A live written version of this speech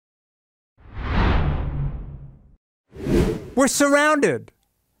We're surrounded.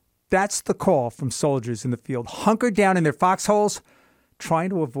 That's the call from soldiers in the field, hunkered down in their foxholes, trying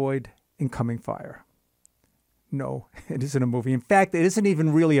to avoid incoming fire. No, it isn't a movie. In fact, it isn't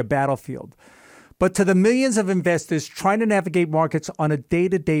even really a battlefield. But to the millions of investors trying to navigate markets on a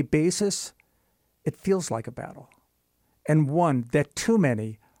day-to-day basis, it feels like a battle, and one that too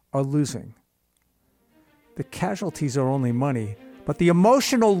many are losing. The casualties are only money, but the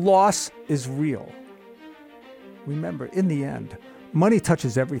emotional loss is real. Remember, in the end, money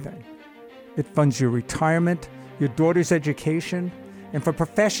touches everything. It funds your retirement, your daughter's education, and for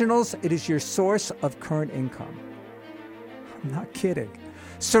professionals, it is your source of current income. I'm not kidding.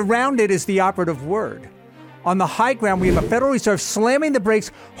 Surrounded is the operative word. On the high ground, we have a Federal Reserve slamming the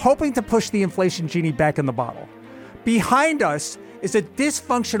brakes, hoping to push the inflation genie back in the bottle. Behind us is a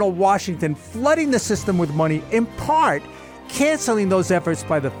dysfunctional Washington flooding the system with money, in part canceling those efforts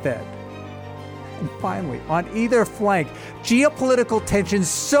by the Fed. And finally, on either flank, geopolitical tensions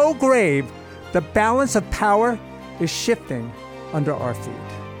so grave, the balance of power is shifting under our feet.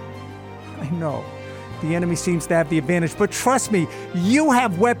 I know the enemy seems to have the advantage, but trust me, you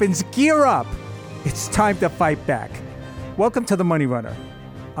have weapons. Gear up. It's time to fight back. Welcome to The Money Runner.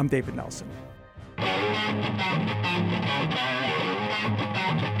 I'm David Nelson.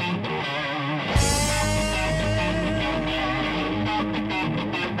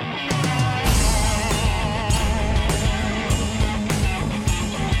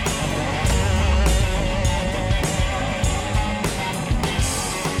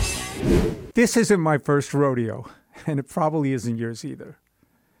 This isn't my first rodeo, and it probably isn't yours either.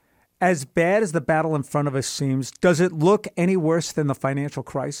 As bad as the battle in front of us seems, does it look any worse than the financial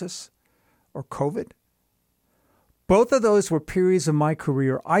crisis or COVID? Both of those were periods of my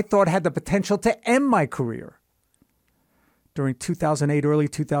career I thought had the potential to end my career. During 2008, early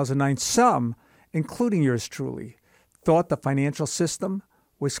 2009, some, including yours truly, thought the financial system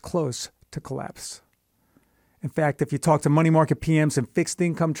was close to collapse. In fact, if you talk to money market PMs and fixed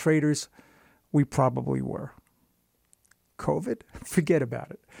income traders, we probably were. COVID? Forget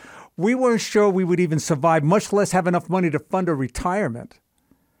about it. We weren't sure we would even survive, much less have enough money to fund a retirement.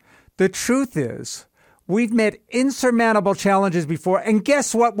 The truth is, we've met insurmountable challenges before, and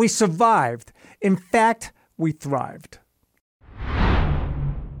guess what? We survived. In fact, we thrived.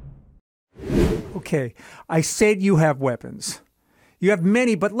 Okay, I said you have weapons. You have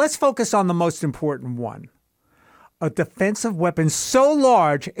many, but let's focus on the most important one. A defensive weapon so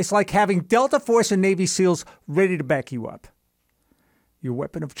large, it's like having Delta Force and Navy SEALs ready to back you up. Your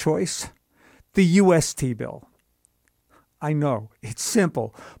weapon of choice? The U.S. T-bill. I know, it's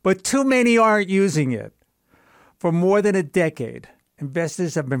simple, but too many aren't using it. For more than a decade,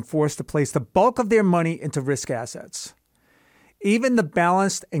 investors have been forced to place the bulk of their money into risk assets. Even the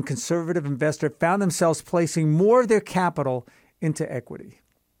balanced and conservative investor found themselves placing more of their capital into equity.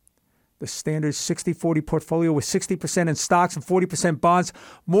 The standard 60-40 portfolio with 60% in stocks and 40% bonds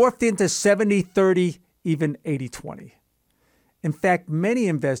morphed into 70-30, even 80-20. In fact, many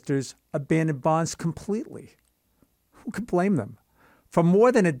investors abandoned bonds completely. Who could blame them? For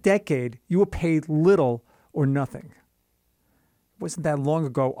more than a decade, you were paid little or nothing. It wasn't that long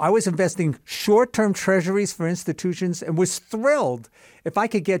ago. I was investing short-term treasuries for institutions and was thrilled if I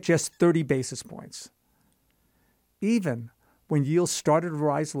could get just 30 basis points. Even when yields started to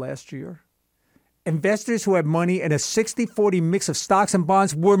rise last year, investors who had money in a 60-40 mix of stocks and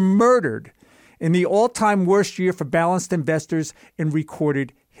bonds were murdered in the all-time worst year for balanced investors in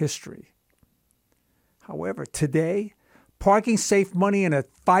recorded history. However, today, parking safe money in a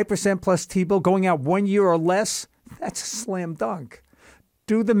 5% plus T-bill going out 1 year or less, that's a slam dunk.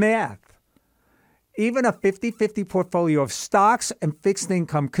 Do the math. Even a 50-50 portfolio of stocks and fixed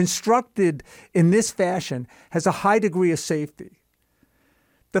income constructed in this fashion has a high degree of safety.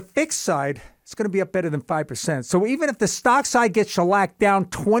 The fixed side is going to be up better than 5%. So even if the stock side gets shellacked down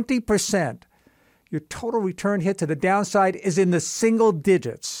 20%, your total return hit to the downside is in the single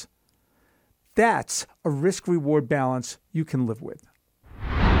digits. That's a risk-reward balance you can live with.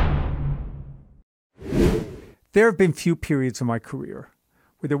 There have been few periods in my career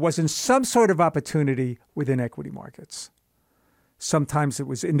where there wasn't some sort of opportunity within equity markets. Sometimes it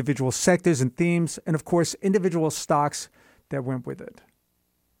was individual sectors and themes, and of course, individual stocks that went with it.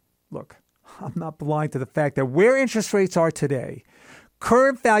 Look, I'm not blind to the fact that where interest rates are today,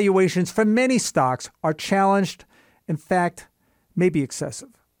 current valuations for many stocks are challenged, in fact, maybe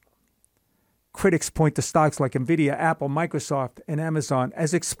excessive. Critics point to stocks like Nvidia, Apple, Microsoft, and Amazon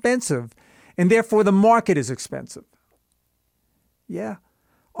as expensive, and therefore the market is expensive. Yeah,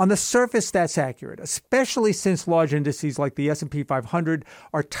 on the surface, that's accurate, especially since large indices like the S&P 500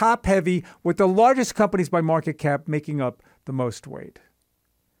 are top-heavy, with the largest companies by market cap making up the most weight.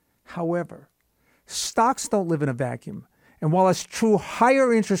 However, stocks don't live in a vacuum. And while it's true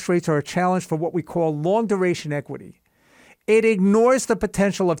higher interest rates are a challenge for what we call long-duration equity, it ignores the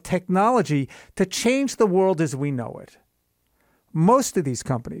potential of technology to change the world as we know it. Most of these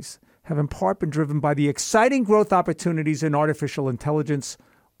companies have in part been driven by the exciting growth opportunities in artificial intelligence,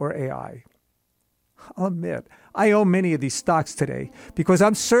 or AI. I'll admit, I own many of these stocks today because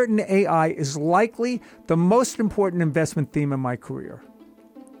I'm certain AI is likely the most important investment theme in my career.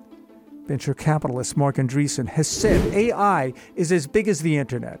 Venture capitalist Mark Andreessen has said AI is as big as the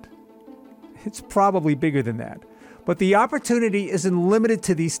internet. It's probably bigger than that. But the opportunity isn't limited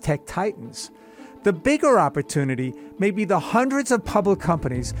to these tech titans. The bigger opportunity may be the hundreds of public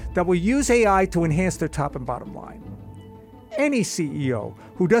companies that will use AI to enhance their top and bottom line. Any CEO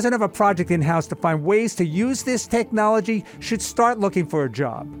who doesn't have a project in-house to find ways to use this technology should start looking for a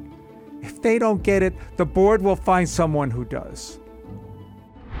job. If they don't get it, the board will find someone who does.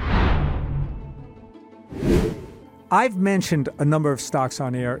 I've mentioned a number of stocks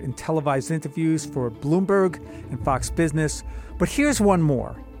on air in televised interviews for Bloomberg and Fox Business, but here's one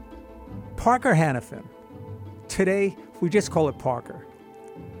more. Parker Hannifin. Today, we just call it Parker.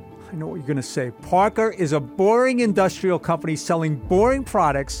 I know what you're going to say. Parker is a boring industrial company selling boring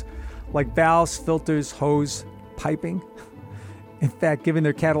products like valves, filters, hose, piping. In fact, given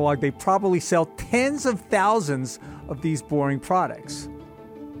their catalog, they probably sell tens of thousands of these boring products.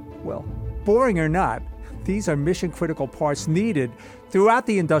 Well, boring or not, these are mission-critical parts needed throughout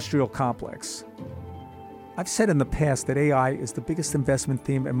the industrial complex. I've said in the past that AI is the biggest investment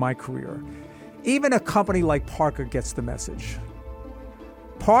theme in my career. Even a company like Parker gets the message.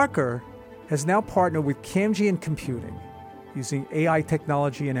 Parker has now partnered with Camgian Computing using AI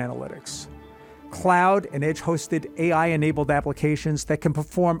technology and analytics, cloud and edge-hosted AI-enabled applications that can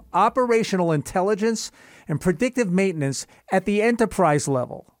perform operational intelligence and predictive maintenance at the enterprise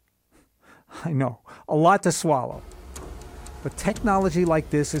level. I know, a lot to swallow. But technology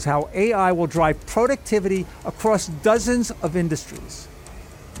like this is how AI will drive productivity across dozens of industries.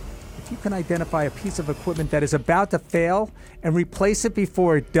 If you can identify a piece of equipment that is about to fail and replace it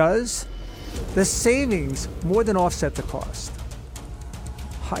before it does, the savings more than offset the cost.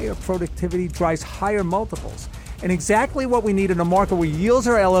 Higher productivity drives higher multiples, and exactly what we need in a market where yields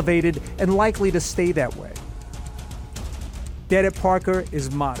are elevated and likely to stay that way. Debt at Parker is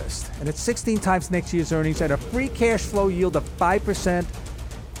modest, and at 16 times next year's earnings at a free cash flow yield of 5%,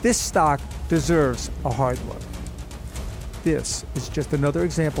 this stock deserves a hard look. This is just another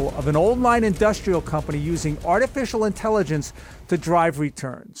example of an old-line industrial company using artificial intelligence to drive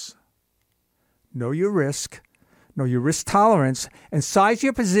returns. Know your risk, know your risk tolerance, and size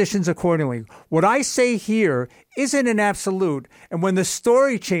your positions accordingly. What I say here isn't an absolute, and when the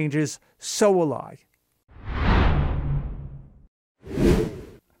story changes, so will I.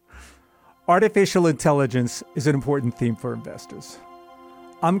 Artificial intelligence is an important theme for investors.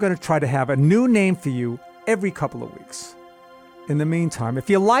 I'm going to try to have a new name for you every couple of weeks. In the meantime, if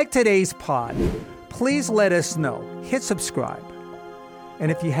you like today's pod, please let us know. Hit subscribe. And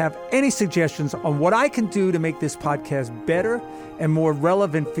if you have any suggestions on what I can do to make this podcast better and more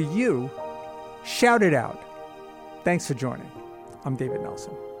relevant for you, shout it out. Thanks for joining. I'm David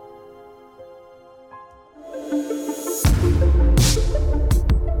Nelson.